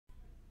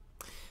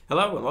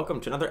Hello and welcome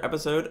to another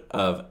episode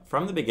of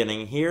From the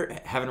Beginning here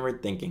at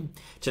Heavenward Thinking.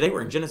 Today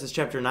we're in Genesis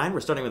chapter 9. We're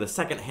starting with the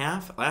second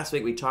half. Last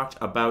week we talked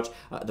about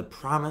the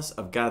promise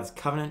of God's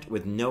covenant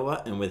with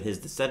Noah and with his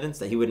descendants,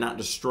 that he would not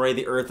destroy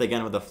the earth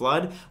again with a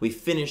flood. We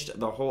finished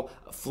the whole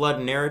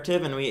flood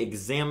narrative and we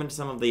examined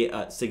some of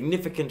the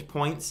significant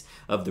points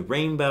of the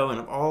rainbow and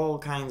of all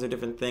kinds of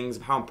different things,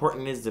 of how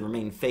important it is to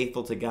remain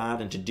faithful to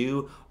God and to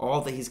do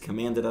all that he's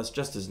commanded us,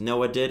 just as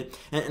Noah did.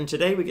 And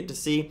today we get to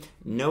see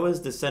Noah's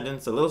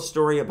descendants, a little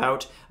story about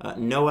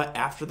Noah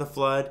after the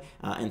flood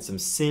and some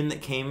sin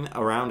that came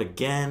around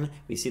again.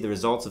 We see the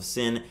results of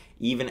sin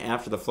even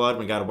after the flood,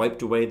 when God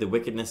wiped away the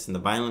wickedness and the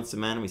violence of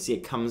men. We see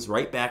it comes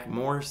right back,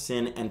 more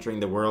sin entering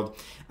the world.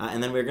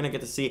 And then we're going to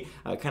get to see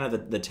kind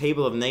of the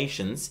table of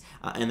nations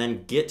and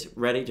then get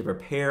ready to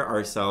prepare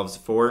ourselves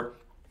for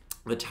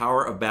the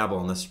Tower of Babel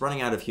and the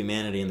spreading out of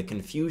humanity and the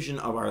confusion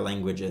of our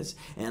languages.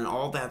 And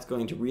all that's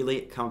going to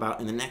really come about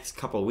in the next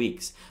couple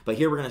weeks. But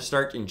here we're going to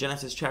start in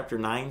Genesis chapter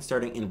 9,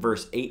 starting in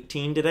verse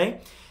 18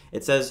 today.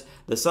 It says,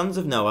 "The sons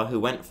of Noah who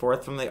went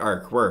forth from the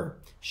ark were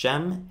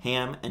Shem,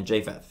 Ham, and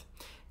Japheth.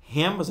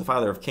 Ham was the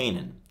father of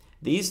Canaan.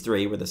 These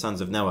three were the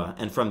sons of Noah,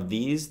 and from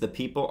these the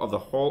people of the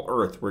whole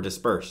earth were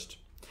dispersed.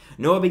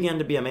 Noah began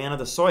to be a man of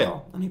the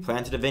soil, and he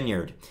planted a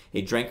vineyard.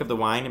 He drank of the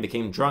wine and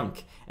became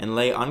drunk, and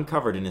lay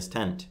uncovered in his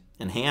tent.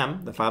 And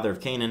Ham, the father of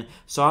Canaan,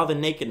 saw the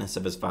nakedness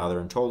of his father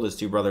and told his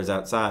two brothers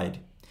outside.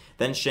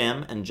 Then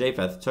Shem and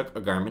Japheth took a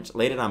garment,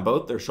 laid it on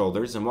both their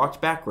shoulders, and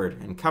walked backward,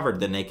 and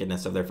covered the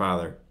nakedness of their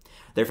father.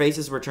 Their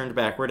faces were turned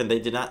backward, and they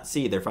did not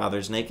see their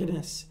father's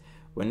nakedness.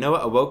 When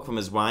Noah awoke from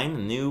his wine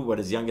and knew what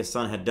his youngest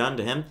son had done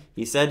to him,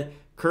 he said,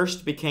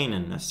 'Cursed be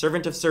Canaan, a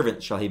servant of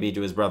servants shall he be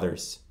to his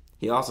brothers.'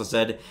 He also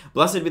said,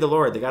 'Blessed be the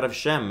Lord, the God of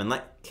Shem, and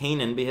let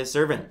Canaan be his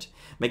servant.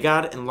 May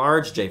God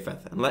enlarge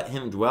Japheth, and let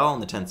him dwell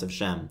in the tents of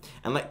Shem,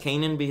 and let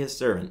Canaan be his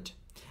servant.'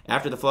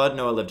 After the flood,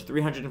 Noah lived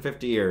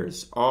 350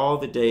 years. All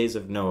the days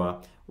of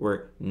Noah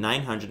were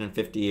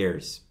 950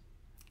 years,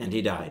 and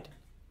he died."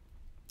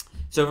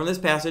 So from this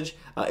passage,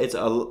 it's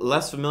a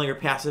less familiar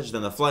passage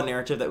than the flood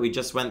narrative that we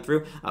just went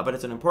through, but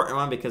it's an important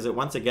one because it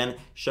once again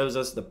shows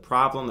us the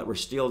problem that we're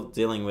still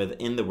dealing with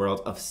in the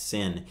world of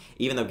sin.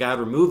 Even though God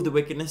removed the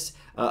wickedness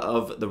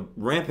of the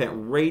rampant,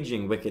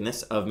 raging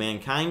wickedness of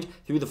mankind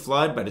through the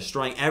flood by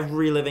destroying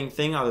every living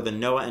thing other than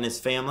Noah and his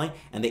family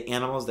and the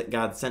animals that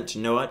God sent to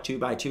Noah 2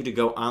 by 2 to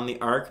go on the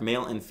ark,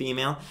 male and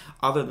female.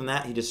 Other than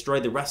that, he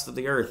destroyed the rest of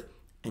the earth.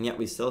 And yet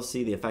we still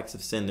see the effects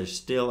of sin. There's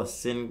still a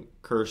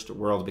sin-cursed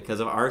world. Because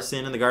of our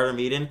sin in the Garden of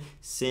Eden,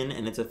 sin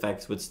and its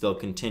effects would still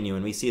continue.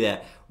 And we see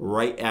that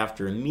right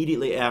after,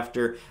 immediately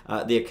after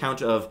the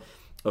account of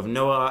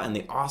Noah and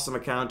the awesome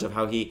account of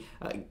how he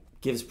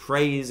gives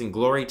praise and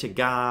glory to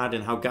God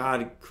and how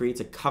God creates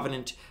a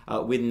covenant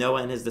with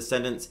Noah and his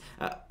descendants.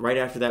 Right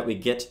after that, we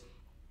get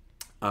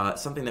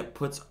something that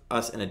puts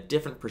us in a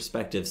different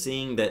perspective,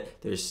 seeing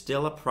that there's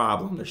still a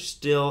problem. There's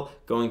still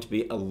going to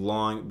be a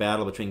long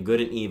battle between good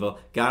and evil.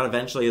 God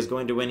eventually is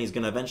going to win. He's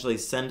going to eventually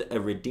send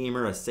a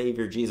Redeemer, a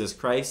Savior, Jesus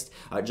Christ,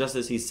 just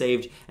as he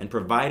saved and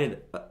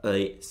provided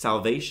a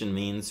salvation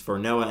means for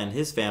Noah and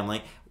his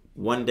family.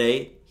 One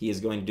day, he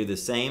is going to do the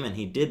same, and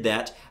he did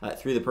that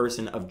through the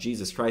person of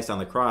Jesus Christ on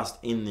the cross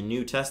in the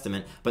New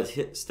Testament. But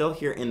still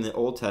here in the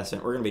Old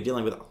Testament, we're going to be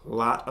dealing with a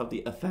lot of the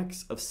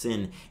effects of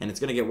sin, and it's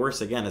going to get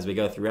worse again as we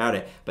go throughout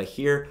it. But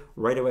here,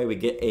 right away, we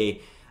get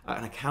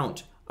an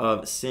account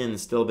of sin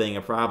still being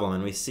a problem,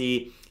 and we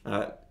see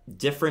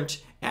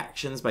different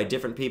actions by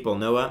different people.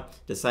 Noah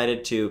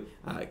decided to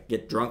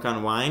get drunk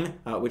on wine,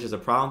 which is a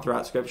problem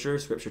throughout Scripture.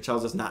 Scripture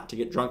tells us not to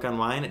get drunk on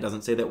wine. It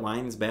doesn't say that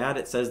wine's bad.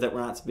 It says that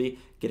we're not to be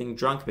getting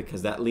drunk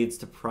because that leads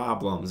to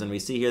problems. And we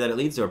see here that it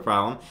leads to a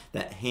problem,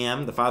 that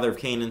Ham, the father of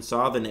Canaan,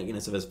 saw the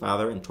nakedness of his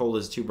father and told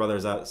his two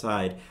brothers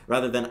outside.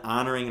 Rather than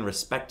honoring and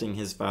respecting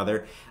his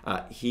father,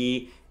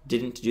 he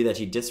didn't do that.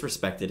 He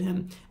disrespected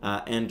him.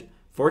 And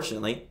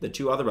fortunately, the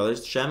two other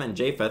brothers, Shem and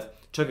Japheth,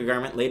 took a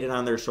garment, laid it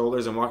on their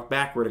shoulders, and walked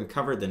backward and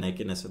covered the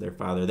nakedness of their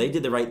father. They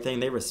did the right thing.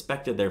 They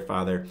respected their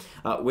father,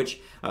 which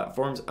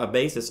forms a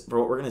basis for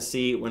what we're going to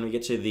see when we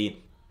get to the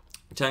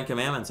Ten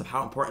Commandments of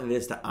how important it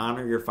is to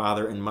honor your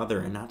father and mother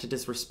and not to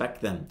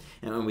disrespect them.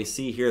 And when we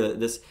see here that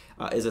this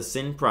is a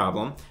sin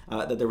problem,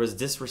 that there was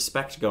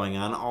disrespect going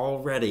on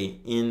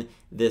already in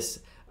this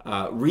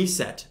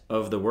reset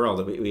of the world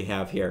that we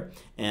have here.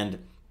 And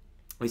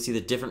we see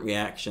the different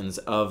reactions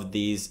of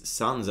these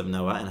sons of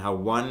Noah and how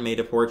one made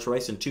a poor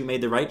choice and two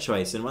made the right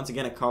choice. And once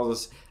again, it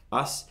calls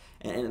us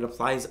and it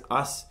applies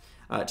us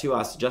to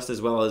us just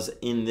as well as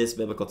in this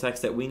biblical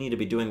text, that we need to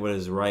be doing what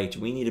is right.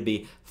 We need to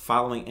be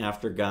following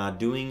after God,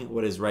 doing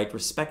what is right,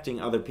 respecting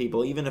other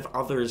people, even if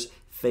others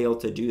fail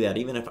to do that,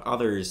 even if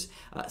others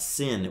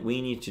sin.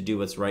 We need to do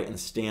what's right and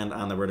stand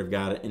on the word of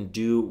God and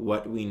do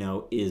what we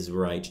know is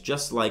right.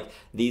 Just like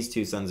these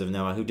two sons of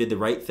Noah who did the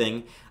right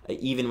thing,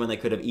 even when they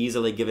could have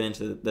easily given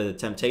into the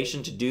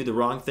temptation to do the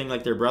wrong thing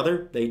like their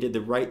brother, they did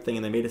the right thing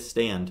and they made a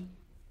stand.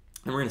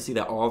 And we're going to see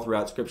that all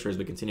throughout Scripture as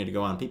we continue to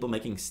go on. People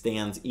making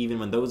stands even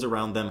when those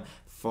around them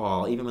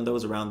fall, even when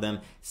those around them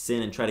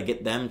sin and try to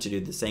get them to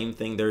do the same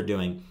thing they're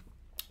doing.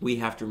 we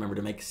have to remember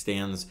to make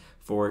stands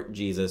for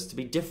Jesus, to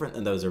be different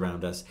than those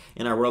around us.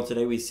 In our world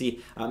today, we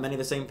see many of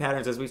the same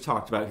patterns as we've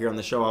talked about here on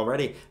the show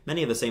already,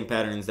 many of the same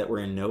patterns that were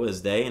in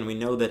Noah's day, and we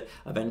know that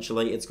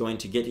eventually it's going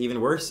to get even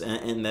worse,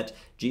 and that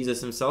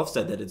Jesus himself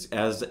said that it's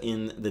as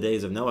in the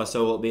days of Noah,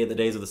 so will it be at the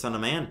days of the Son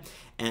of Man.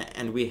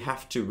 And we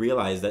have to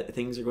realize that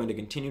things are going to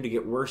continue to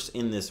get worse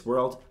in this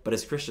world, but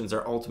as Christians,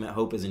 our ultimate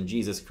hope is in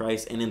Jesus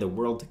Christ and in the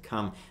world to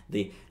come,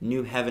 the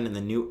new heaven and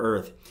the new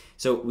earth.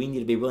 So we need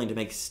to be willing to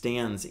make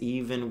stands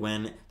even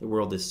when the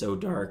world is so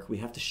dark. We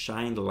have to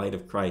shine the light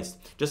of Christ.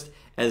 Just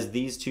as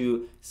these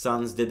two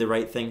sons did the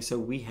right thing, so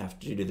we have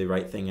to do the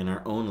right thing in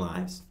our own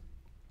lives.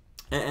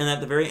 And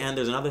at the very end,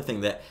 there's another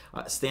thing that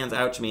stands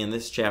out to me in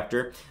this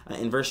chapter.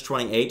 In verse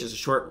 28, just a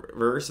short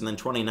verse, and then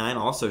 29,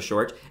 also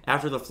short.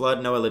 After the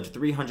flood, Noah lived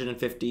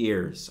 350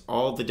 years.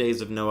 All the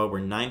days of Noah were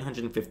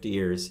 950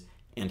 years,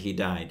 and he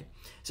died.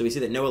 So we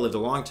see that Noah lived a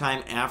long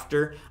time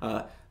after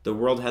the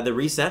world had the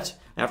reset,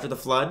 after the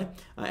flood,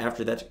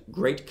 after that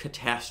great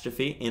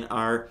catastrophe in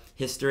our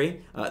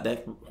history,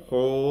 that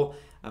whole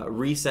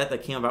reset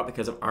that came about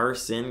because of our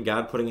sin,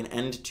 God putting an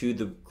end to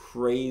the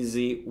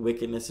crazy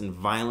wickedness and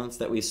violence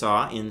that we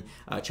saw in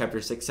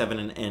chapter 6,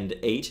 7, and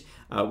 8.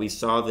 We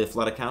saw the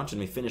flood account, and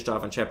we finished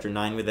off in chapter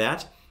 9 with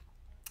that.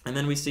 And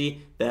then we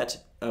see that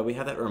we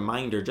have that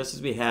reminder, just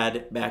as we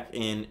had back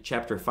in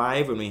chapter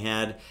 5 when we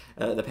had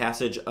the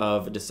passage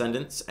of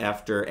descendants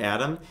after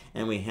Adam,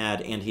 and we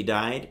had, and he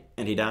died,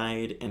 and he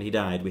died, and he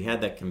died. We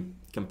had that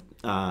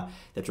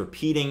that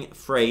repeating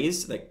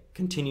phrase that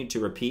continued to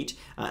repeat.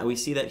 We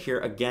see that here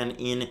again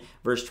in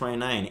verse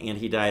 29, and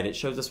he died. It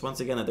shows us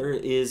once again that there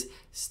is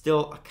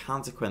still a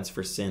consequence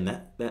for sin,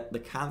 that the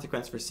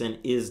consequence for sin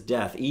is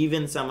death.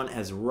 Even someone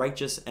as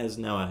righteous as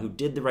Noah, who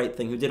did the right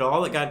thing, who did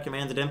all that God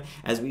commanded him,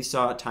 as we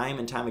saw time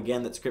and time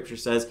again that Scripture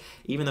says,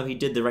 even though he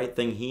did the right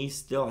thing, he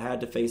still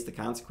had to face the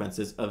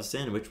consequences of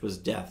sin, which was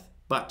death.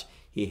 But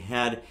he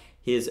had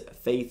his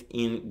faith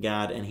in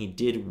God, and he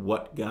did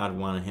what God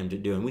wanted him to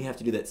do. And we have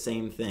to do that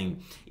same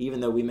thing.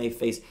 Even though we may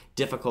face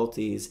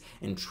difficulties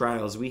and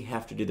trials, we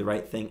have to do the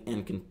right thing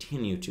and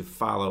continue to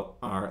follow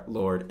our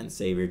Lord and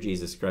Savior,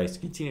 Jesus Christ.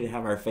 Continue to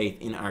have our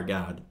faith in our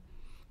God.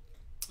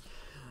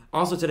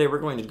 Also today we're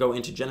going to go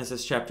into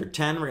Genesis chapter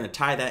 10. We're going to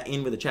tie that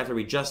in with the chapter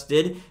we just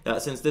did.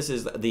 Since this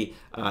is the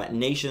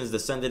nations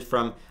descended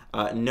from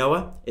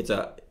Noah, it's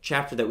a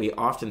chapter that we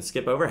often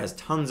skip over. It has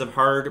tons of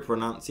hard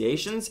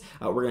pronunciations.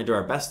 We're going to do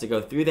our best to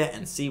go through that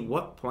and see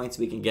what points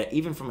we can get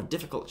even from a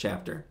difficult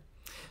chapter.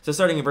 So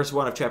starting in verse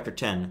 1 of chapter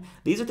 10,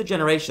 these are the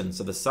generations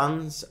of the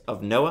sons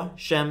of Noah,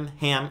 Shem,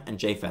 Ham, and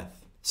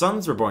Japheth.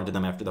 Sons were born to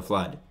them after the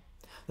flood.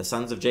 The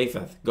sons of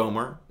Japheth,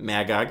 Gomer,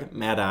 Magog,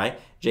 Madai,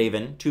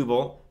 Javan,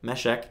 Tubal,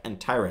 Meshech, and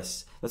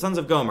Tyrus. The sons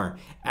of Gomer,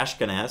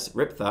 Ashkenaz,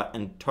 Riptha,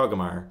 and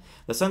Togarmah.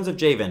 The sons of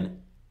Javan,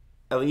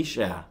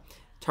 Elisha,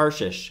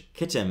 Tarshish,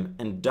 Kittim,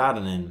 and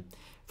Dodanim.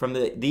 From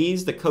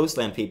these the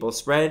coastland people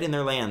spread in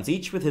their lands,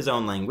 each with his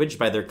own language,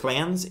 by their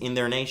clans in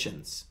their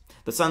nations.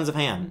 The sons of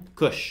Ham,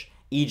 Cush,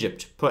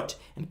 Egypt, Put,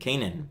 and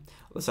Canaan.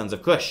 The sons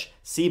of Cush,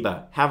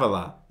 Seba,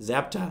 Havilah,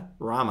 Zabta,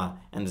 Ramah,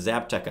 and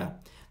Zabteka.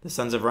 The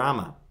sons of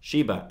Ramah,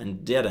 Sheba,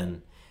 and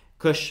Dedan.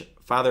 Cush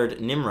fathered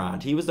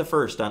Nimrod. He was the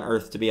first on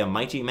earth to be a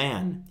mighty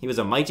man. He was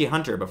a mighty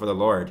hunter before the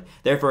Lord.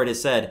 Therefore it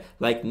is said,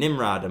 like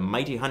Nimrod, a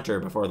mighty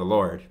hunter before the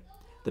Lord.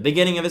 The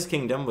beginning of his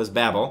kingdom was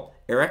Babel,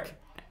 Erech,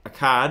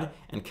 Akkad,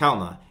 and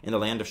Calneh in the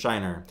land of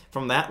Shinar.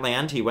 From that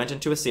land he went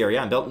into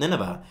Assyria and built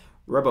Nineveh,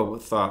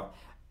 Rehoboth,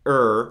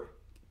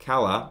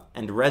 Calah,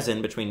 and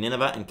Rezin between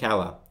Nineveh and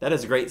Calah. That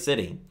is a great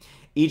city.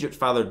 Egypt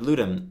fathered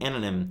Ludim,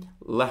 Ananim,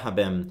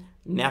 Lehabim,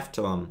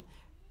 Naphtali,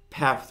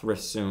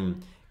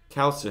 Pathrisum,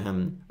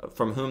 Chalzuhim,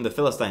 from whom the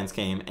Philistines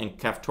came, and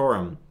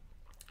Caphtorim.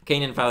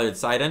 Canaan fathered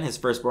Sidon, his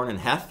firstborn, and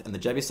Heth, and the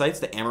Jebusites,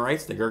 the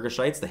Amorites, the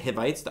Girgashites, the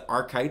Hivites, the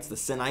Arkites, the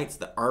Sinites,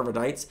 the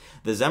Arvadites,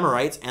 the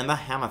Zemarites, and the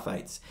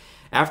Hamathites.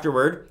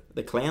 Afterward,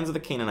 the clans of the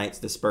Canaanites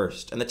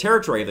dispersed, and the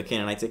territory of the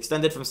Canaanites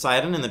extended from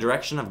Sidon in the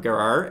direction of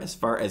Gerar as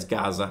far as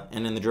Gaza,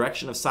 and in the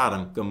direction of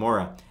Sodom,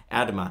 Gomorrah,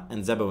 Admah,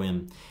 and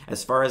Zeboim,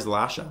 as far as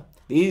Lasha.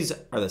 These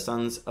are the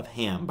sons of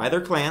Ham, by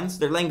their clans,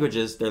 their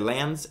languages, their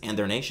lands, and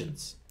their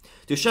nations.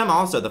 To Shem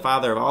also, the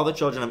father of all the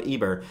children of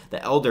Eber,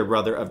 the elder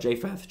brother of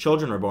Japheth,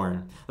 children were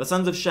born. The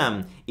sons of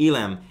Shem,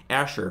 Elam,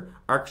 Asher,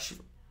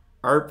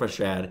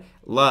 Arpachshad,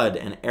 Lud,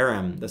 and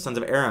Aram. The sons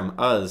of Aram,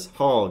 Uz,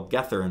 Hul,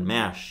 Gether, and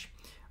Mash.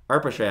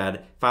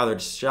 Arpachshad fathered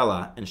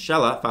Shelah, and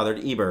Shelah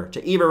fathered Eber.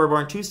 To Eber were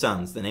born two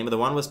sons. The name of the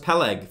one was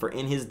Peleg, for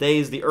in his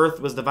days the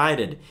earth was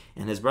divided,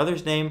 and his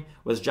brother's name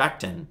was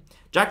Joktan.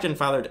 Joktan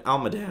fathered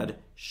Almadad,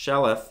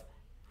 Sheleph,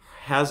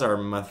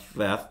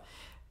 Hazarmaveth,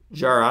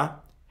 Jarah,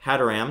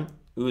 Hadaram,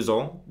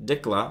 Uzal,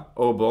 Diklah,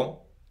 Obal,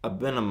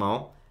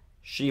 Abinamel,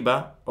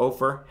 Sheba,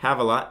 Ophir,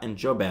 Havilah, and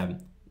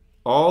Jobab.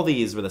 All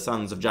these were the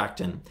sons of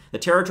Joktan. The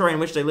territory in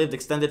which they lived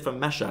extended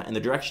from Mesha in the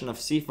direction of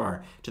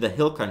Sephar to the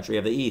hill country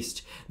of the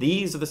east.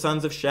 These are the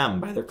sons of Shem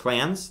by their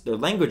clans, their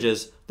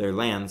languages, their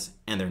lands,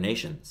 and their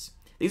nations.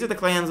 These are the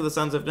clans of the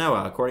sons of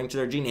Noah, according to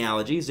their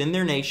genealogies, in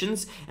their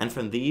nations, and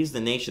from these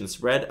the nations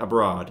spread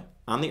abroad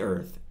on the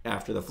earth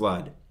after the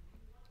flood.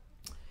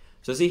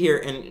 So see here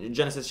in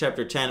Genesis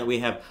chapter 10, we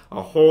have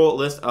a whole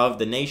list of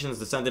the nations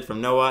descended from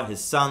Noah, his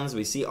sons.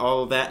 We see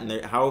all of that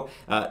and how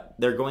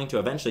they're going to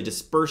eventually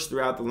disperse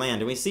throughout the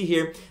land. And we see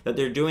here that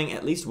they're doing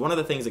at least one of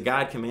the things that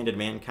God commanded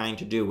mankind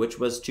to do, which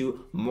was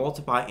to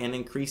multiply and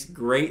increase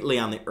greatly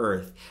on the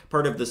earth.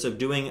 Part of the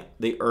subduing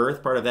the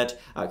earth, part of that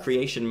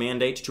creation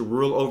mandate to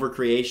rule over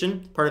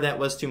creation, part of that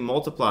was to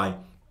multiply.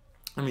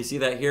 And we see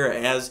that here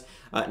as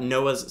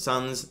Noah's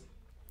sons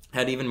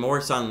had even more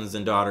sons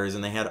and daughters,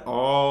 and they had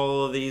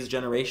all of these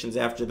generations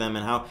after them,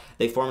 and how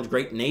they formed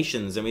great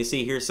nations. And we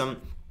see here some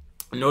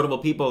notable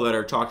people that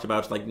are talked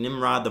about, like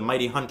Nimrod, the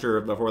mighty hunter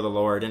before the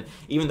Lord. And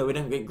even though we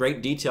don't get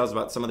great details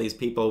about some of these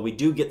people, we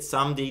do get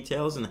some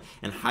details and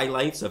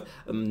highlights of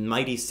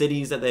mighty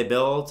cities that they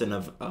built, and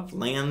of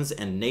lands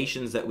and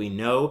nations that we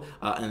know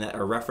and that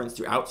are referenced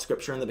throughout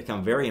Scripture, and that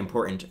become very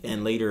important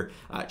in later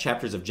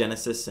chapters of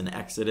Genesis and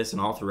Exodus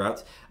and all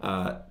throughout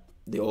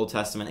the Old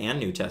Testament and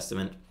New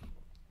Testament.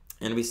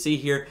 And we see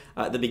here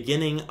the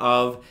beginning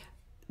of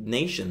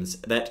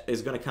nations that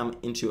is going to come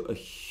into a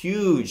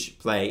huge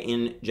play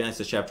in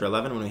Genesis chapter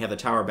 11, when we have the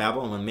Tower of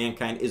Babel, and when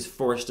mankind is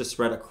forced to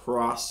spread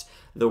across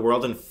the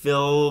world and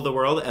fill the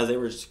world as they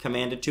were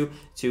commanded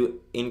to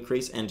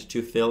increase and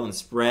to fill and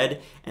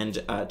spread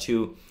and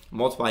to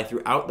multiply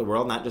throughout the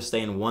world, not just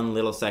stay in one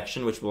little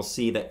section, which we'll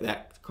see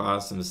that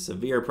caused some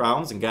severe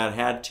problems, and God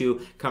had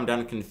to come down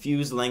and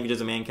confuse the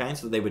languages of mankind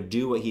so that they would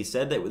do what he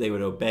said, that they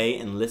would obey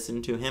and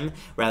listen to him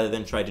rather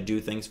than try to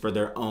do things for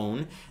their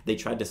own. They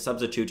tried to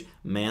substitute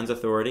man's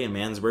authority and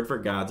man's word for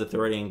God's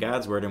authority and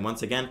God's word. And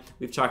once again,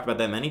 we've talked about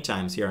that many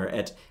times here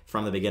at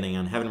From the Beginning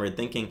on Heavenward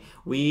Thinking.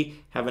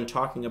 We have been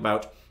talking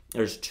about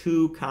there's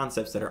two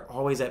concepts that are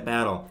always at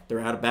battle.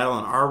 They're at battle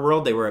in our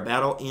world. They were at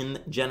battle in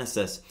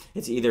Genesis.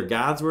 It's either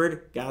God's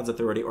word, God's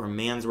authority, or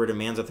man's word and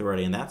man's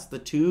authority. And that's the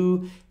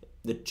two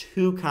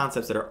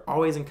concepts that are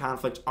always in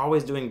conflict,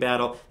 always doing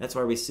battle. That's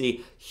why we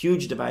see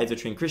huge divides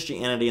between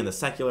Christianity and the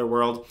secular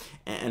world,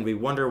 and we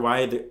wonder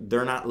why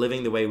they're not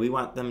living the way we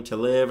want them to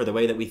live, or the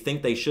way that we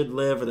think they should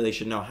live, or that they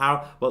should know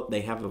how. Well,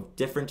 they have a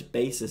different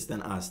basis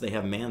than us. They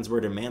have man's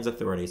word and man's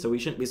authority. So we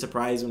shouldn't be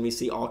surprised when we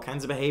see all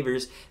kinds of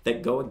behaviors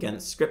that go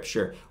against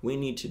Scripture. We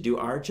need to do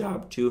our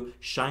job to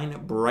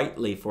shine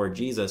brightly for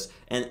Jesus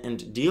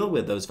and deal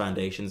with those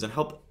foundations and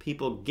help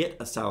people get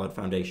a solid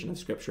foundation of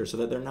Scripture, so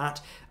that they're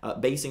not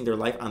basing their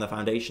life on the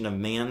foundation of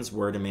man's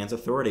word and man's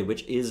authority,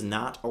 which is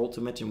not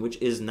ultimate and which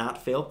is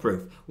not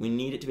fail-proof. We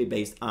need it to be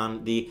based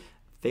on the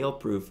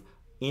fail-proof,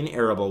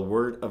 inerrable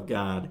Word of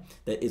God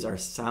that is our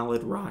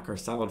solid rock, our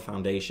solid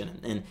foundation,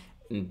 and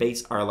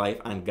base our life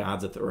on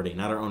God's authority,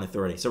 not our own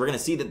authority. So we're going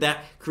to see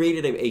that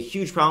created a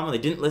huge problem. They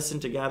didn't listen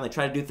to God, and they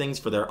tried to do things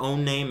for their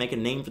own name, make a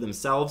name for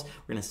themselves.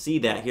 We're going to see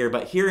that here.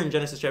 But here in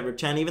Genesis chapter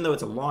 10, even though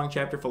it's a long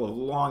chapter full of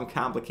long,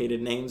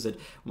 complicated names that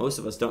most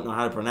of us don't know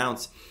how to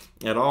pronounce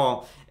at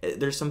all,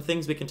 there's some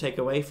things we can take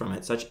away from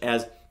it, such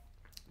as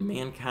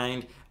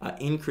mankind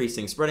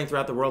increasing, spreading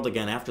throughout the world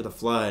again after the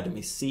flood. And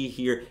we see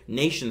here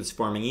nations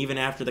forming even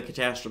after the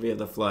catastrophe of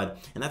the flood.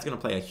 And that's going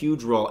to play a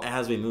huge role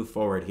as we move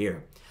forward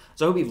here.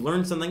 So I hope you've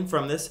learned something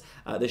from this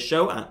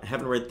show on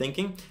Heavenward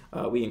Thinking.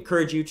 We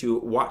encourage you to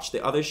watch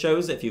the other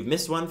shows if you've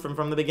missed one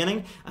from the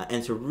beginning,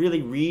 and to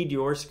really read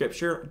your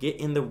Scripture, get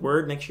in the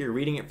Word, make sure you're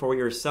reading it for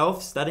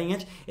yourself, studying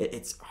it.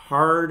 It's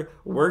hard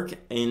work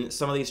in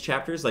some of these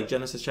chapters, like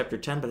Genesis chapter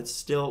 10, but it's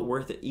still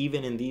worth it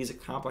even in these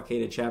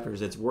complicated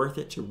chapters. It's worth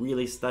it to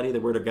really study the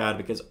Word of God,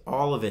 because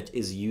all of it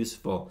is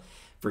useful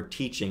for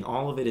teaching.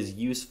 All of it is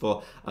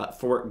useful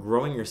for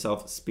growing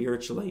yourself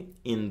spiritually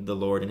in the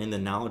Lord and in the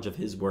knowledge of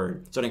His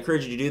Word. So I'd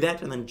encourage you to do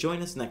that, and then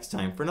join us next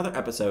time for another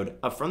episode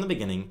of From the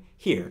Beginning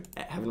here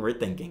at Heavenward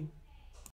Thinking.